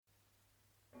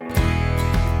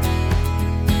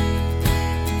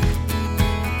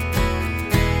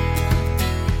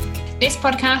This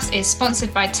podcast is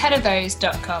sponsored by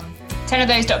tenofthose.com.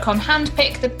 Tenofthose.com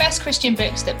handpick the best Christian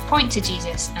books that point to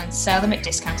Jesus and sell them at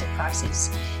discounted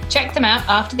prices. Check them out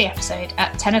after the episode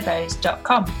at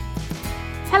tenofthose.com.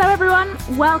 Hello everyone,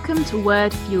 welcome to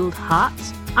Word Fueled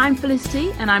Hearts. I'm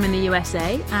Felicity and I'm in the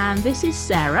USA, and this is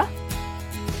Sarah.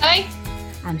 Hi.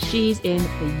 And she's in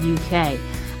the UK.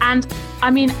 And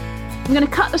I'm going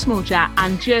to cut the small chat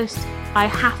and I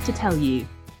have to tell you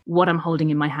what I'm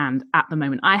holding in my hand at the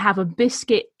moment. I have a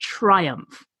biscuit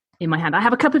Triumph in my hand. I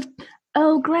have a cup of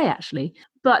Earl Grey actually,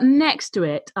 but next to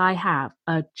it I have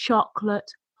a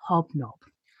chocolate hobnob.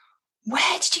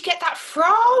 Where did you get that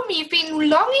from? You've been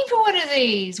longing for one of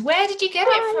these. Where did you get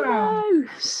it from? Oh,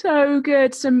 so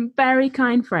good. Some very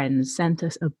kind friends sent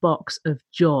us a box of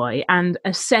joy, and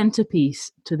a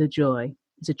centerpiece to the joy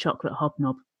is a chocolate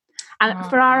hobnob. And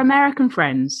for our American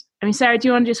friends, Sarah, do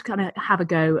you want to just kind of have a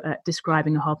go at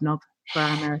describing a hobnob for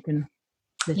our American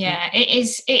listeners? Yeah, it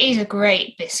is a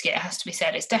great biscuit, it has to be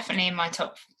said. It's definitely in my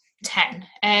top 10.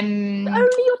 Only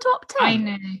your top 10? I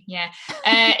know, yeah.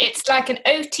 It's like an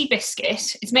oaty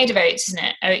biscuit. It's made of oats, isn't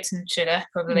it? Oats and sugar,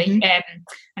 probably. Mm-hmm.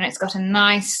 And it's got a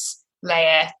nice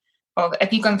layer of...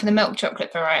 Have you gone for the milk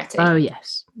chocolate variety? Oh,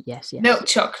 yes. Milk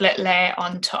chocolate layer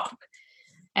on top.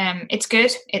 It's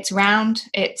good. It's round.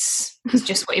 It's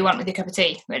just what you want with your cup of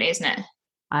tea, really, isn't it?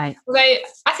 Although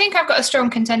I think I've got a strong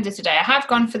contender today. I have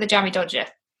gone for the Jammy Dodger.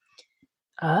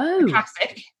 Oh,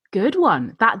 classic. Good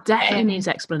one. That definitely needs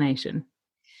explanation.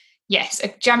 Yes,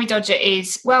 a Jammy Dodger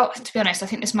is, well, to be honest, I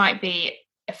think this might be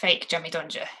a fake Jammy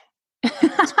Dodger.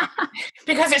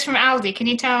 Because it's from Aldi. Can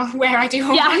you tell where I do?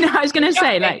 Yeah, I was going to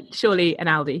say, surely an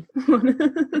Aldi.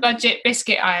 The budget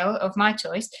biscuit aisle of my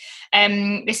choice.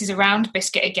 This is a round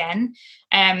biscuit again,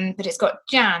 but it's got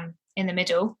jam in the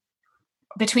middle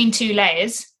between two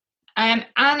layers. And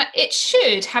it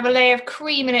should have a layer of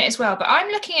cream in it as well. But I'm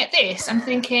looking at this, I'm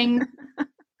thinking,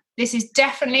 this is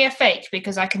definitely a fake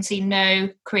because I can see no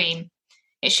cream.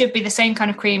 It should be the same kind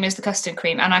of cream as the custard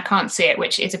cream, and I can't see it,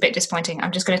 which is a bit disappointing.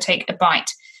 I'm just going to take a bite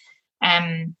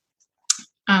and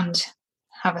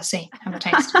have a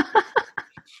taste.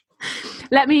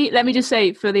 Let me just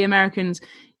say, for the Americans,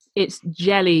 it's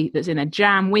jelly that's in a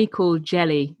jam. We call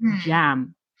jelly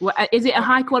jam. Is it a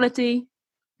high quality?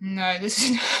 No, this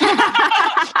is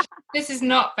this is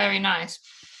not very nice.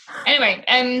 Anyway,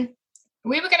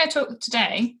 we were going to talk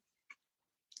today.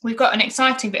 We've got an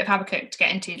exciting bit of Habakkuk to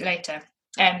get into later.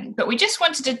 But we just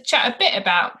wanted to chat a bit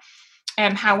about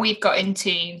how we've got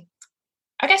into,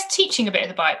 I guess, teaching a bit of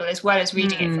the Bible as well as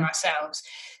reading it for ourselves.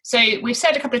 So we've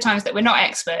said a couple of times that we're not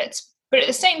experts, but at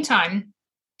the same time,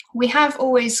 we have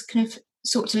always kind of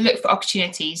sought to look for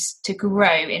opportunities to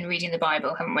grow in reading the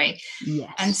Bible, haven't we?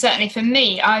 Yes. And certainly for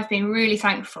me, I've been really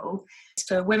thankful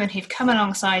for women who've come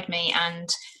alongside me and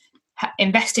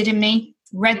invested in me,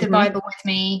 read the Bible with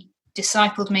me,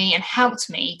 discipled me, and helped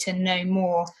me to know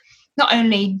more. Not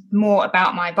only more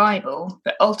about my Bible,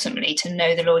 but ultimately to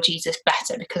know the Lord Jesus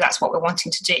better, because that's what we're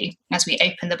wanting to do as we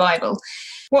open the Bible.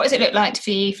 What does it look like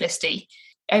for you, Felicity,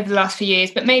 over the last few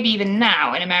years, but maybe even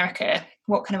now in America?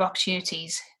 What kind of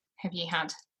opportunities have you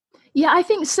had? Yeah, I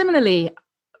think similarly,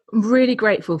 I'm really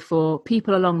grateful for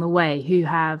people along the way who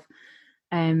have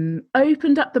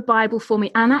opened up the Bible for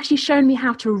me and actually shown me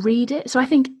how to read it. So I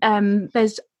think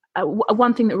there's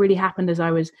one thing that really happened as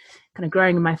I was kind of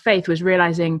growing in my faith was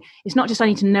realizing it's not just I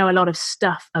need to know a lot of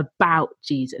stuff about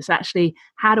Jesus. Actually,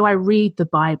 how do I read the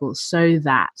Bible so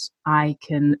that I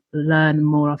can learn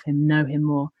more of him, know him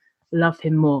more, love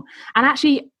him more? And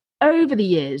actually, over the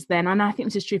years then, and I think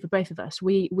this is true for both of us,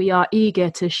 we are eager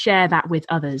to share that with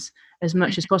others as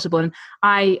much as possible. And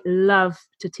I love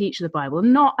to teach the Bible.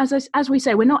 Not, as we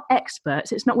say, we're not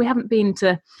experts. It's not, we haven't been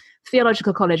to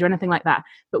theological college or anything like that,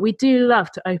 but we do love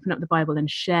to open up the Bible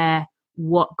and share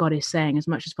what God is saying as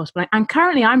much as possible. And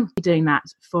currently I'm doing that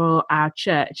for our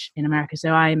church in America.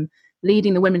 So I'm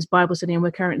leading the women's Bible study, and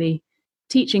we're currently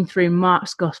teaching through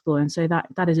Mark's Gospel. And so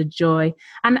that is a joy.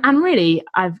 And really,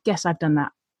 I've done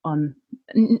that on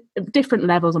different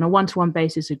levels, on a one-to-one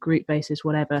basis, a group basis,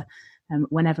 whatever,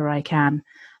 whenever I can.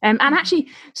 And actually,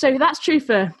 so that's true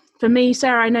for me.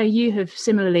 Sarah, I know you have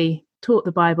similarly taught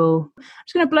the Bible. I'm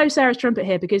just going to blow Sarah's trumpet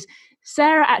here, because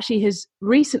Sarah actually has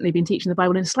recently been teaching the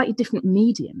Bible in a slightly different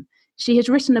medium. She has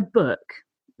written a book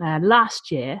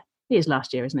last year. It is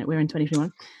last year, isn't it? We're in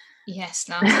 2021. Yes,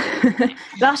 last year.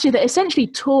 Last year, that essentially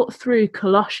taught through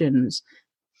Colossians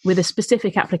with a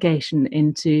specific application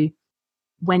into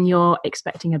when you're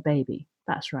expecting a baby.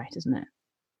 That's right, isn't it?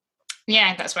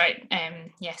 Yeah, that's right.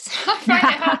 Yes, I find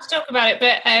it hard to talk about it,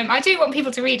 but I do want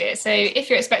people to read it. So if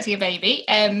you're expecting a baby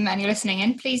and you're listening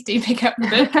in, please do pick up the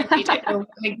book and read it. We'll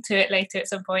link to it later at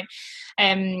some point. So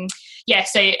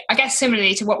I guess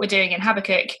similarly to what we're doing in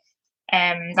Habakkuk,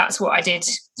 that's what I did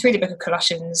through the book of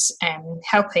Colossians,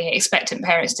 helping expectant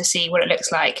parents to see what it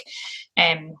looks like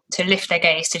to lift their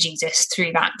gaze to Jesus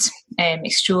through that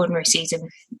extraordinary season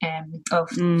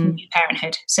of new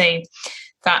parenthood. So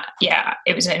that,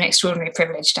 it was an extraordinary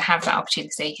privilege to have that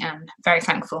opportunity, and very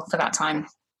thankful for that time.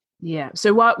 Yeah.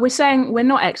 So what we're saying, we're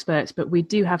not experts, but we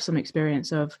do have some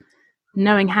experience of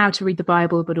knowing how to read the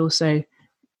Bible, but also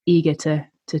eager to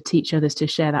teach others, to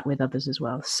share that with others as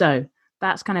well. So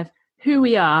that's kind of who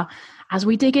we are as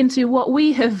we dig into what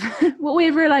we have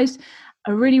realized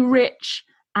are really rich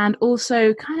and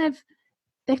also kind of,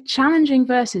 they're challenging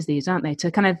verses, these, aren't they?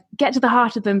 To kind of get to the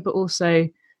heart of them, but also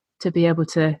to be able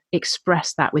to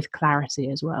express that with clarity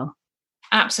as well.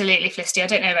 Absolutely, Felicity. I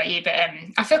don't know about you, but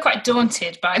I feel quite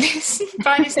daunted by this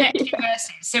next few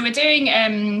verses. So we're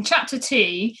doing chapter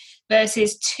 2,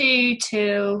 verses 2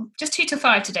 till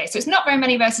 5 today. So it's not very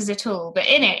many verses at all, but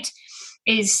in it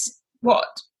is what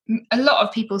a lot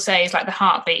of people say is like the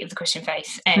heartbeat of the Christian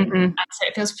faith. And so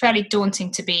it feels fairly daunting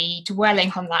to be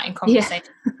dwelling on that in conversation.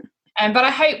 Yeah. But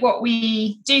I hope what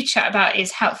we do chat about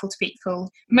is helpful to people.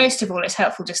 Most of all, it's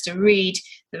helpful just to read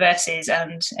the verses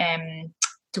and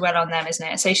dwell on them, isn't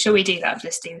it? So shall we do that,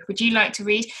 Felicity? Would you like to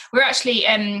read? We're actually,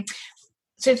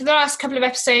 so for the last couple of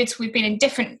episodes, we've been in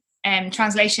different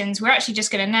translations. We're actually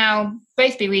just going to now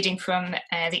both be reading from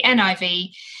the NIV,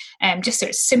 just so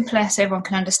it's simpler, so everyone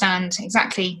can understand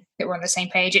exactly that we're on the same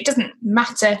page. It doesn't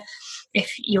matter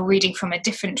if you're reading from a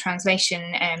different translation.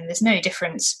 There's no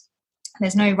difference.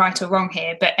 There's no right or wrong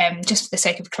here, but just for the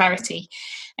sake of clarity,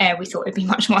 we thought it'd be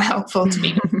much more helpful to be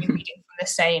reading from the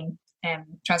same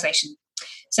translation.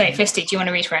 So, Felicity, do you want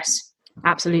to read for us?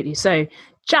 Absolutely. So,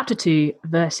 chapter 2,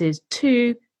 verses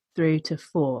 2 through to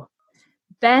 4.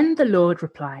 Then the Lord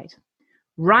replied,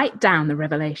 "Write down the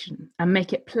revelation and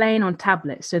make it plain on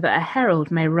tablets so that a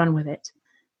herald may run with it.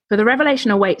 For the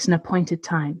revelation awaits an appointed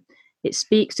time. It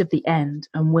speaks of the end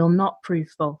and will not prove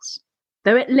false.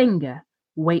 Though it linger,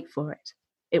 wait for it.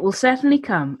 It will certainly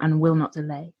come and will not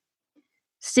delay.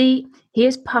 See, he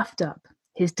is puffed up.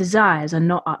 His desires are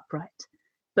not upright.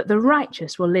 But the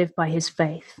righteous will live by his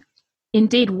faith.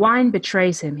 Indeed, wine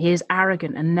betrays him. He is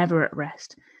arrogant and never at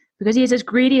rest, because he is as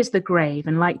greedy as the grave,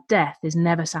 and like death is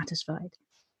never satisfied.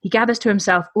 He gathers to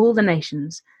himself all the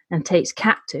nations and takes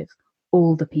captive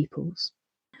all the peoples."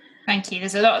 Thank you.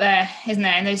 There's a lot there, isn't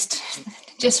there? And there's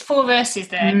just 4 verses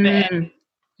there, but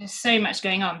there's so much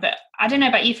going on. But I don't know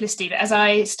about you, Felicity, but as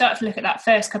I start to look at that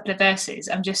first couple of verses,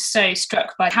 I'm just so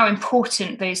struck by how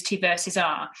important those 2 verses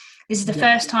are. This is the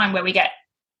first time where we get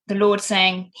the Lord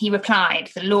saying, he replied,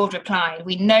 the Lord replied.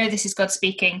 We know this is God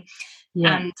speaking.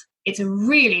 Yeah. And it's a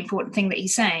really important thing that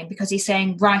he's saying, because he's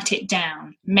saying, write it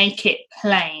down, make it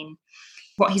plain.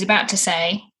 What he's about to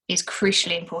say is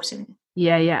crucially important.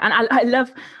 Yeah. And I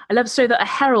love so that a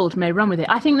herald may run with it.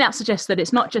 I think that suggests that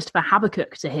it's not just for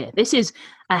Habakkuk to hear. This is,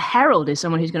 a herald is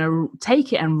someone who's going to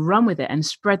take it and run with it and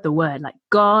spread the word. Like,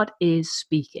 God is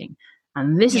speaking.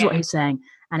 And this is what he's saying.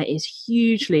 And it is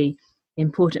hugely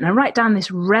important. And write down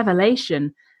this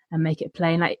revelation and make it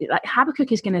plain. Like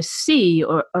Habakkuk is going to see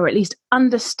or at least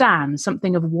understand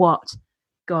something of what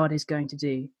God is going to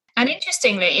do. And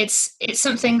interestingly, it's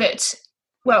something that,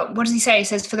 well, what does he say? He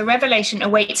says, for the revelation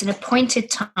awaits an appointed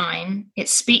time. It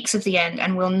speaks of the end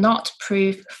and will not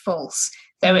prove false.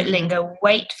 Though it linger,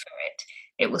 wait for it.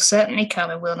 It will certainly come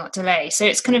and will not delay. So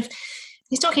it's kind of,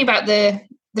 he's talking about the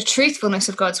truthfulness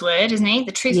of God's word, isn't he?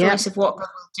 The truthfulness of what God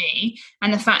will do.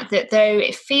 And the fact that though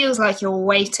it feels like you're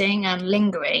waiting and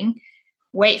lingering,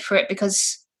 wait for it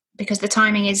because the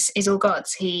timing is all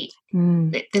God's.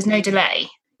 There's no delay.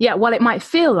 Yeah, well, it might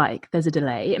feel like there's a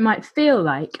delay. It might feel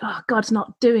like, God's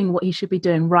not doing what he should be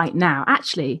doing right now.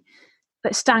 Actually,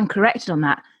 let's stand corrected on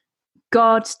that.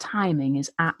 God's timing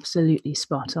is absolutely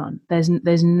spot on. There's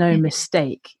no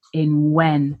mistake in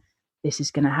when this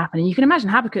is going to happen. And you can imagine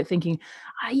Habakkuk thinking,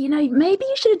 maybe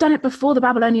you should have done it before the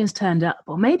Babylonians turned up,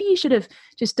 or maybe you should have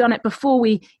just done it before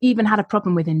we even had a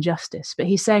problem with injustice. But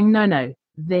he's saying, no,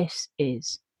 this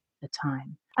is the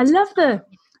time. I love the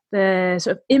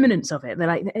sort of imminence of it. They're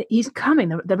like, he's coming.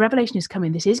 The revelation is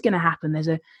coming. This is going to happen. There's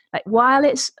while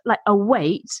it's like a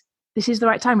wait, this is the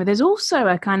right time. But there's also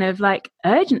a kind of like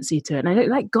urgency to it. And I look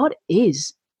like God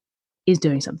is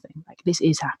doing something. Like, this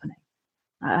is happening.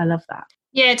 I love that.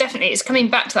 Yeah, definitely. It's coming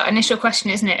back to that initial question,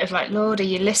 isn't it? Of like, Lord, are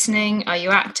you listening? Are you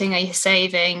acting? Are you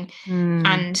saving?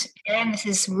 And again, this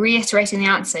is reiterating the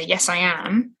answer. Yes, I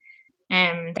am.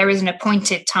 There is an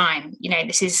appointed time.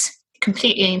 This is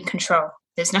completely in control.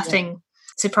 There's nothing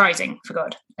surprising for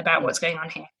God about what's going on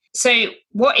here. So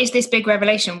what is this big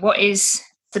revelation? What is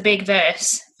the big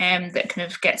verse that kind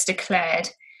of gets declared?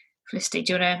 Felicity,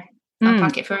 do you want to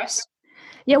unpack it for us?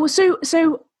 Yeah, well,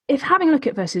 so if having a look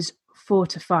at verses 4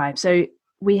 to 5, so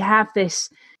we have this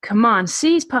command,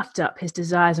 sees puffed up, his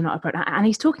desires are not upright. And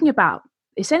he's talking about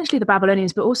essentially the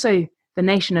Babylonians, but also the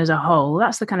nation as a whole.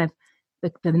 That's the kind of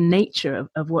the nature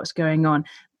of what's going on.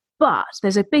 But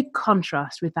there's a big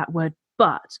contrast with that word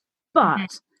but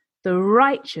the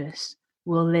righteous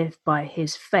will live by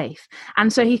his faith.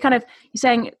 And so he's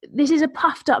saying this is a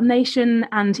puffed up nation.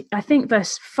 And I think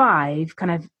verse 5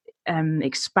 kind of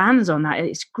expands on that.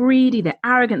 It's greedy, they're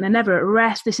arrogant, they're never at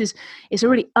rest. It's a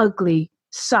really ugly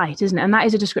sight, isn't it? And that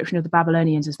is a description of the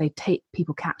Babylonians as they take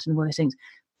people captive and all those things.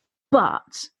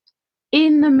 But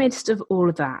in the midst of all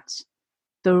of that,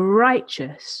 the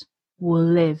righteous will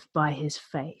live by his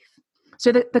faith.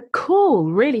 So the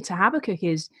call really to Habakkuk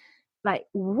is like,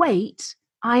 wait,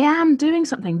 I am doing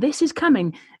something. This is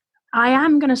coming. I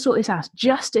am going to sort this out.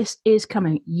 Justice is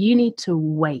coming. You need to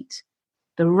wait.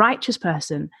 The righteous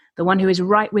person, the one who is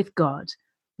right with God,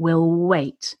 will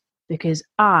wait because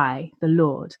I, the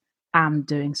Lord, am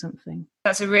doing something.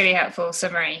 That's a really helpful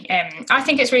summary. I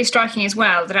think it's really striking as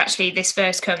well that actually this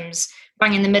verse comes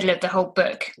bang in the middle of the whole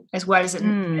book, as well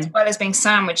as being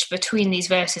sandwiched between these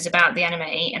verses about the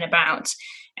enemy and about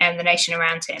the nation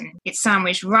around him. It's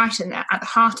sandwiched right at the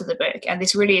heart of the book, and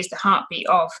this really is the heartbeat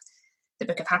of the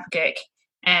book of Habakkuk,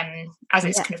 as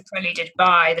it's kind of preluded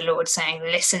by the Lord saying,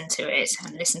 listen to it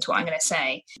and listen to what I'm going to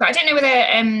say. But I don't know whether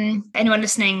anyone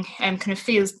listening kind of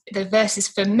feels the verse is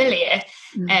familiar,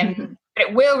 but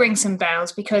it will ring some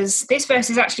bells because this verse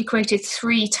is actually quoted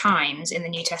 3 times in the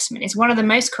New Testament. It's one of the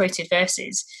most quoted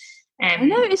verses. I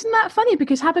know, isn't that funny?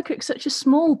 Because Habakkuk's such a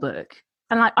small book,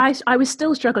 and I was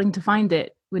still struggling to find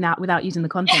it without using the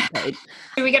content page.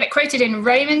 So we get it quoted in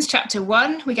Romans chapter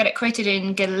 1, we get it quoted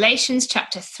in Galatians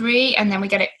chapter 3, and then we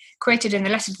get it quoted in the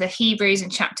letter to the Hebrews in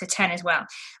chapter 10 as well.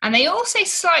 And they all say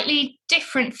slightly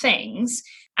different things.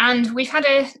 And we've had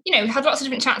lots of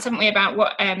different chats, haven't we, about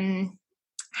what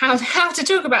how to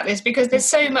talk about this, because there's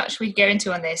so much we go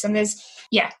into on this, and there's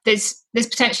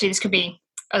potentially this could be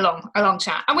a long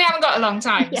chat, and we haven't got a long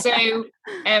time. So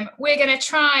we're going to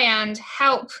try and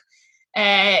help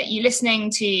you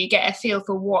listening to get a feel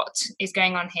for what is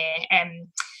going on here.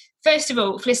 First of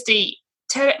all, Felicity,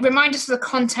 remind us of the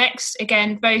context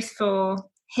again, both for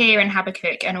here in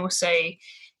Habakkuk and also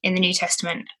in the New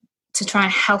Testament, to try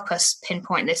and help us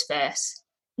pinpoint this verse.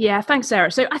 Yeah, thanks,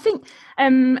 Sarah. So I think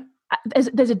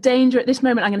there's a danger at this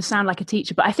moment. I'm going to sound like a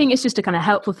teacher, but I think it's just a kind of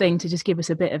helpful thing to just give us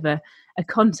a bit of a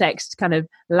context kind of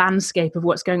landscape of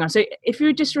what's going on. So if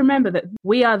you just remember that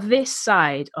we are this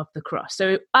side of the cross,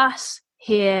 so us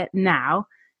here now,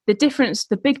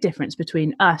 the big difference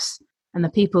between us and the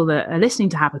people that are listening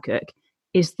to Habakkuk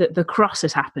is that the cross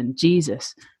has happened.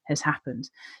 Jesus has happened.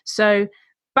 So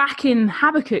back in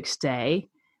Habakkuk's day,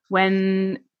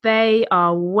 when they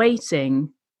are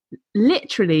waiting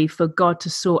literally for God to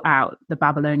sort out the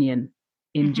Babylonian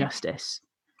injustice.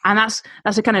 And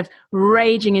that's a kind of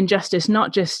raging injustice,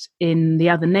 not just in the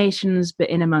other nations, but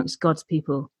in amongst God's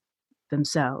people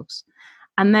themselves.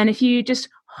 And then if you just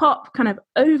hop kind of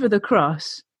over the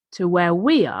cross to where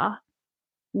we are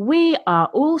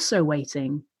also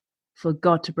waiting for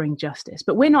God to bring justice.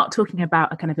 But we're not talking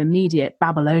about a kind of immediate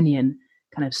Babylonian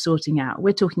kind of sorting out.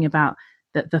 We're talking about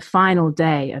the final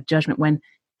day of judgment when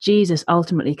Jesus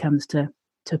ultimately comes to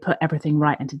put everything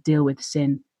right and to deal with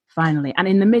sin finally. And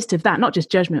in the midst of that, not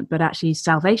just judgment, but actually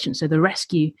salvation. So the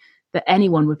rescue that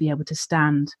anyone would be able to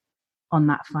stand on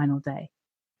that final day.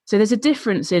 So there's a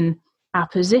difference in our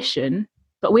position,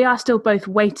 but we are still both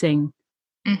waiting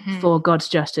for God's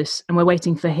justice, and we're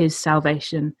waiting for his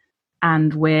salvation,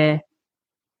 and we're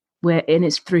in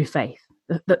it's through faith.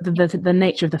 The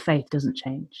nature of the faith doesn't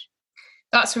change.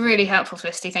 That's really helpful,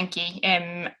 Felicity. Thank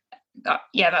you.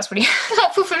 That's really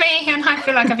helpful for me, and I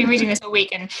feel like I've been reading this all week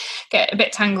and get a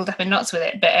bit tangled up in knots with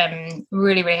it, but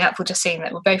really, really helpful just seeing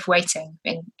that we're both waiting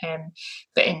but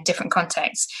in different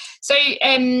contexts. So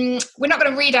we're not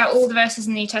going to read out all the verses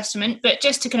in the New Testament, but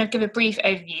just to kind of give a brief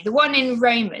overview, the one in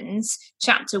Romans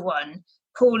chapter 1,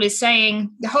 Paul is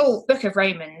saying the whole book of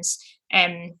Romans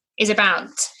is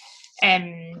about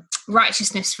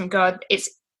righteousness from God.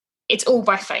 It's all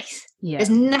by faith. There's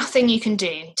nothing you can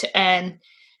do to earn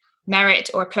merit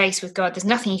or a place with God. There's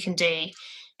nothing you can do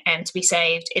to be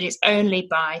saved. It is only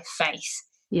by faith.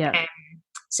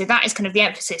 So that is kind of the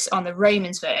emphasis on the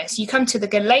Romans verse. You come to the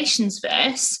Galatians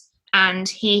verse, and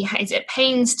he is at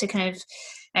pains to kind of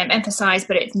emphasize,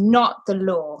 but it's not the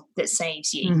law that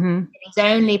saves you. Mm-hmm. It's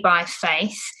only by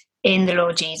faith in the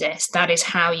Lord Jesus. That is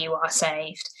how you are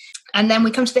saved. And then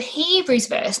we come to the Hebrews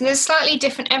verse, and there's a slightly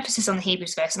different emphasis on the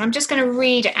Hebrews verse. And I'm just going to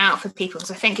read it out for people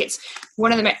because I think it's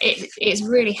one of them. It's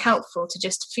really helpful to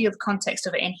just feel the context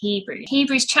of it in Hebrews.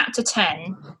 Hebrews chapter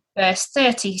 10, verse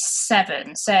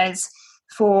 37 says,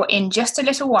 "For in just a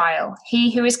little while,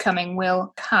 he who is coming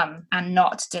will come and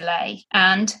not delay.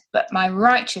 But my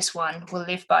righteous one will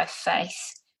live by faith.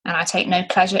 And I take no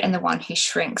pleasure in the one who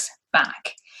shrinks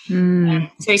back." So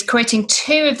he's quoting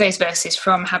two of those verses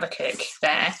from Habakkuk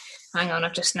there. Hang on,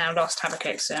 I've just now lost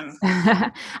Habakkuk's. And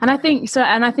I think so.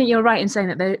 And I think you're right in saying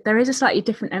that there is a slightly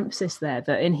different emphasis there.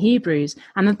 That in Hebrews,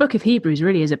 and the book of Hebrews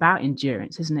really is about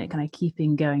endurance, isn't it? Kind of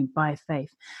keeping going by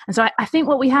faith. And so I think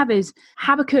what we have is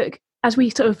Habakkuk. As we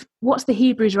sort of, what's the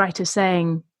Hebrews writer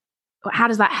saying? How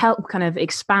does that help kind of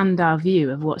expand our view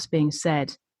of what's being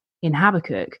said in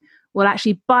Habakkuk? Well,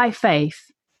 actually, by faith,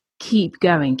 keep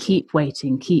going, keep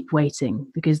waiting,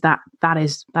 because that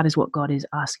is what God is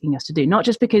asking us to do. Not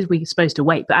just because we're supposed to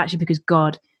wait, but actually because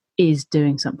God is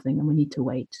doing something and we need to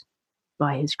wait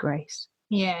by his grace.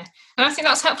 Yeah. And I think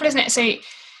that's helpful, isn't it? So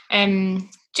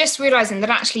just realizing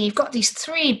that actually you've got these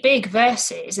three big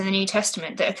verses in the New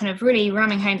Testament that are kind of really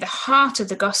ramming home the heart of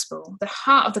the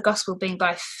gospel being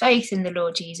by faith in the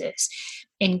Lord Jesus,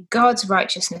 in God's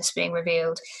righteousness being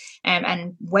revealed,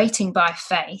 and waiting by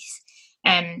faith.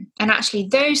 And actually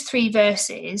those three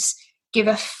verses give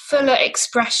a fuller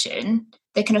expression.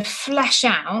 They kind of flesh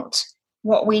out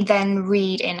what we then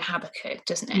read in Habakkuk,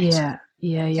 doesn't it? Yeah.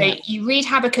 So you read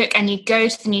Habakkuk and you go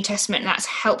to the New Testament, and that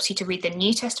helps you to read the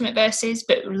New Testament verses.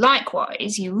 But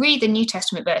likewise, you read the New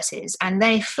Testament verses and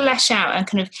they flesh out and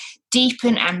kind of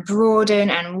deepen and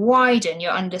broaden and widen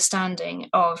your understanding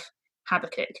of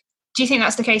Habakkuk. Do you think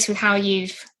that's the case with how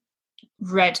you've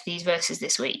read these verses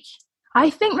this week? I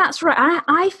think that's right.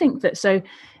 I think that so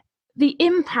the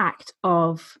impact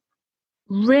of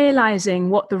realizing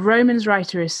what the Romans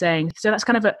writer is saying, so that's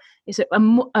kind of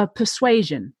a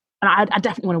persuasion. And I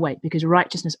definitely want to wait because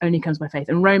righteousness only comes by faith.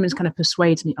 And Romans kind of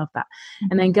persuades me of that. Mm-hmm.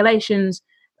 And then Galatians,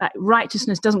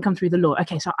 righteousness doesn't come through the law.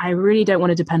 Okay, so I really don't want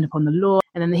to depend upon the law.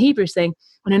 And then the Hebrews thing,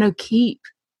 well, no, keep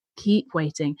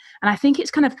waiting. And I think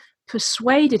it's kind of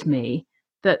persuaded me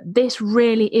that this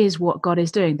really is what God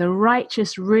is doing. The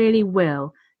righteous really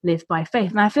will live by faith.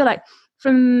 And I feel like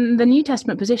from the New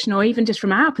Testament position, or even just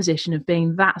from our position of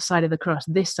being that side of the cross,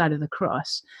 this side of the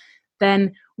cross,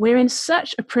 then we're in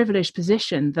such a privileged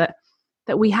position that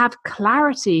we have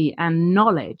clarity and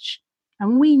knowledge,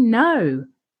 and we know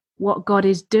what God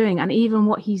is doing and even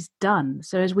what he's done.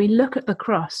 So as we look at the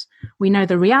cross, we know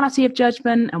the reality of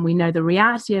judgment, and we know the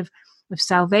reality of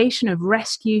salvation, of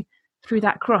rescue through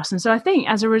that cross. And so I think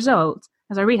as a result,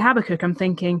 as I read Habakkuk, I'm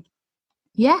thinking,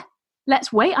 yeah,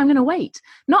 let's wait. I'm going to wait.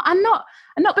 Not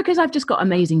because I've just got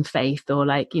amazing faith, or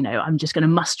I'm just going to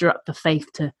muster up the faith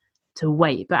to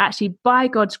wait, but actually by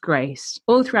God's grace.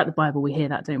 All throughout the Bible we hear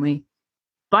that, don't we?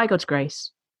 By God's grace,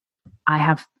 I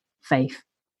have faith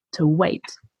to wait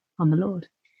on the Lord.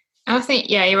 I think,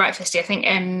 yeah, you're right, Felicity. I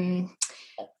think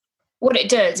what it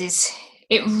does is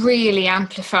it really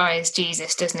amplifies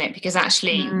Jesus, doesn't it? Because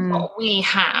actually what we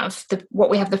have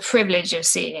the privilege of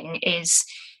seeing is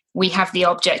we have the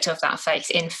object of that faith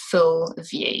in full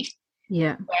view.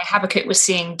 Yeah. Where Habakkuk was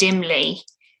seeing dimly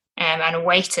and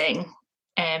waiting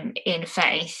in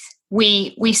faith,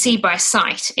 we see by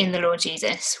sight in the Lord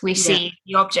Jesus. We see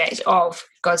the object of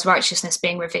God's righteousness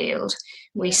being revealed.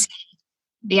 We see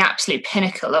the absolute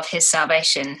pinnacle of his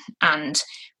salvation and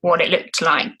what it looked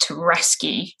like to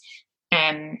rescue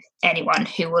anyone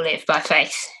who will live by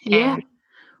faith. And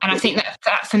I think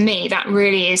that for me, that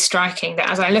really is striking, that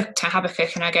as I look to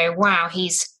Habakkuk and I go, wow,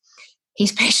 he's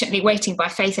patiently waiting by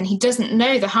faith, and he doesn't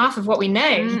know the half of what we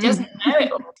know. He doesn't know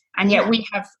it all. And yet we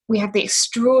have the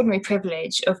extraordinary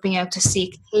privilege of being able to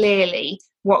see clearly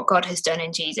what God has done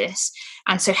in Jesus.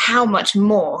 And so how much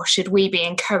more should we be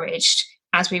encouraged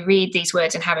as we read these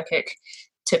words in Habakkuk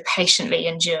to patiently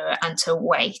endure and to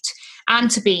wait, and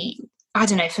to be, I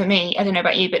don't know, for me, I don't know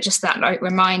about you, but just that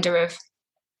reminder of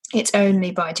it's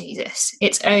only by Jesus.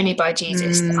 It's only by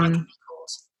Jesus that I can be called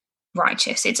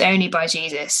righteous. It's only by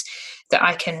Jesus that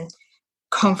I can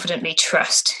confidently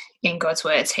trust in God's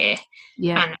words here.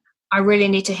 Yeah. And I really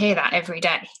need to hear that every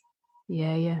day.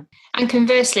 Yeah. And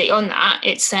conversely on that,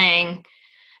 it's saying,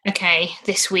 okay,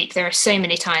 this week there are so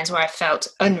many times where I felt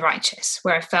unrighteous,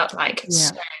 where I felt like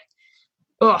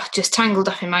just tangled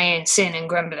up in my own sin and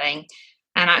grumbling.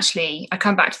 And actually I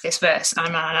come back to this verse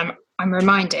and I'm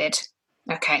reminded,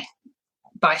 okay,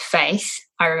 by faith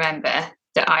I remember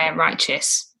that I am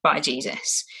righteous by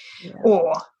Jesus.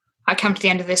 Or I come to the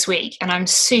end of this week and I'm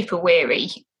super weary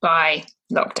by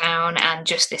lockdown and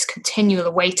just this continual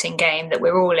awaiting game that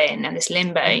we're all in and this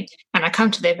limbo. And I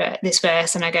come to this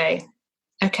verse and I go,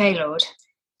 okay, Lord,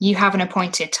 you have an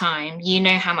appointed time. You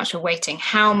know how much we're waiting.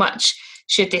 How much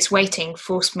should this waiting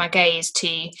force my gaze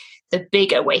to the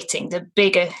bigger waiting, the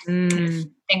bigger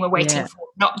thing we're waiting for,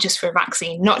 not just for a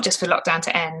vaccine, not just for lockdown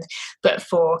to end, but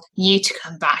for you to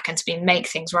come back and to make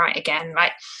things right again.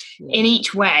 Like in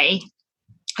each way,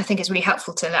 I think it's really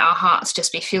helpful to let our hearts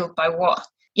just be fueled by what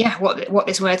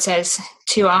this word says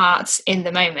to our hearts in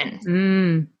the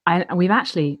moment. We've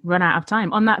actually run out of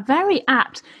time on that very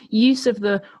apt use of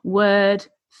the word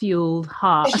fueled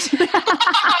heart.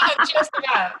 Just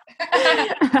about.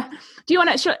 Do you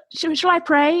want to? Shall I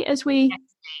pray as we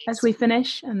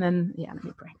finish, and then let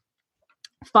me pray.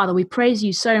 Father, we praise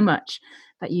you so much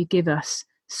that you give us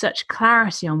such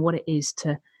clarity on what it is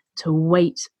to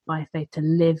wait by faith, to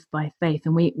live by faith.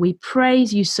 And we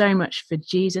praise you so much for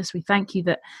Jesus. We thank you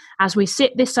that as we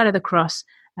sit this side of the cross,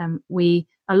 we,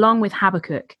 along with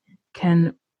Habakkuk,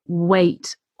 can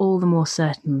wait all the more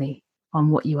certainly on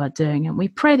what you are doing. And we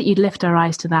pray that you'd lift our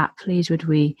eyes to that. Please would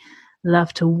we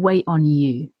love to wait on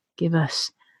you.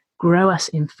 Grow us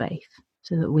in faith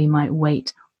so that we might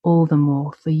wait all the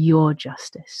more for your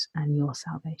justice and your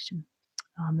salvation.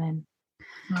 Amen.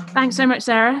 Thanks so much,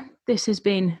 Sarah. This has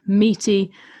been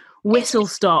meaty whistle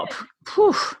stop.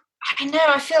 Whew. I know,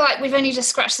 I feel like we've only just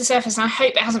scratched the surface, and I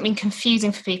hope it hasn't been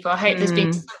confusing for people. I hope there's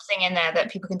been something in there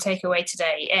that people can take away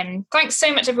today. And thanks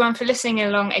so much, everyone, for listening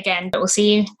along again. But we'll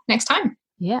see you next time.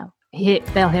 Yeah,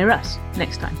 they'll hear us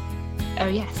next time. Oh,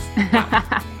 yes.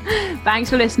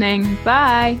 Thanks for listening.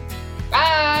 Bye.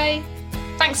 Bye.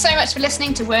 Thanks so much for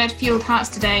listening to Word Fueled Hearts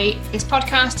today. This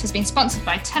podcast has been sponsored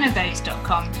by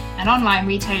tenofthose.com, an online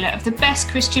retailer of the best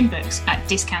Christian books at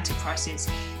discounted prices.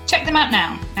 Check them out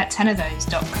now at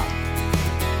tenofthose.com.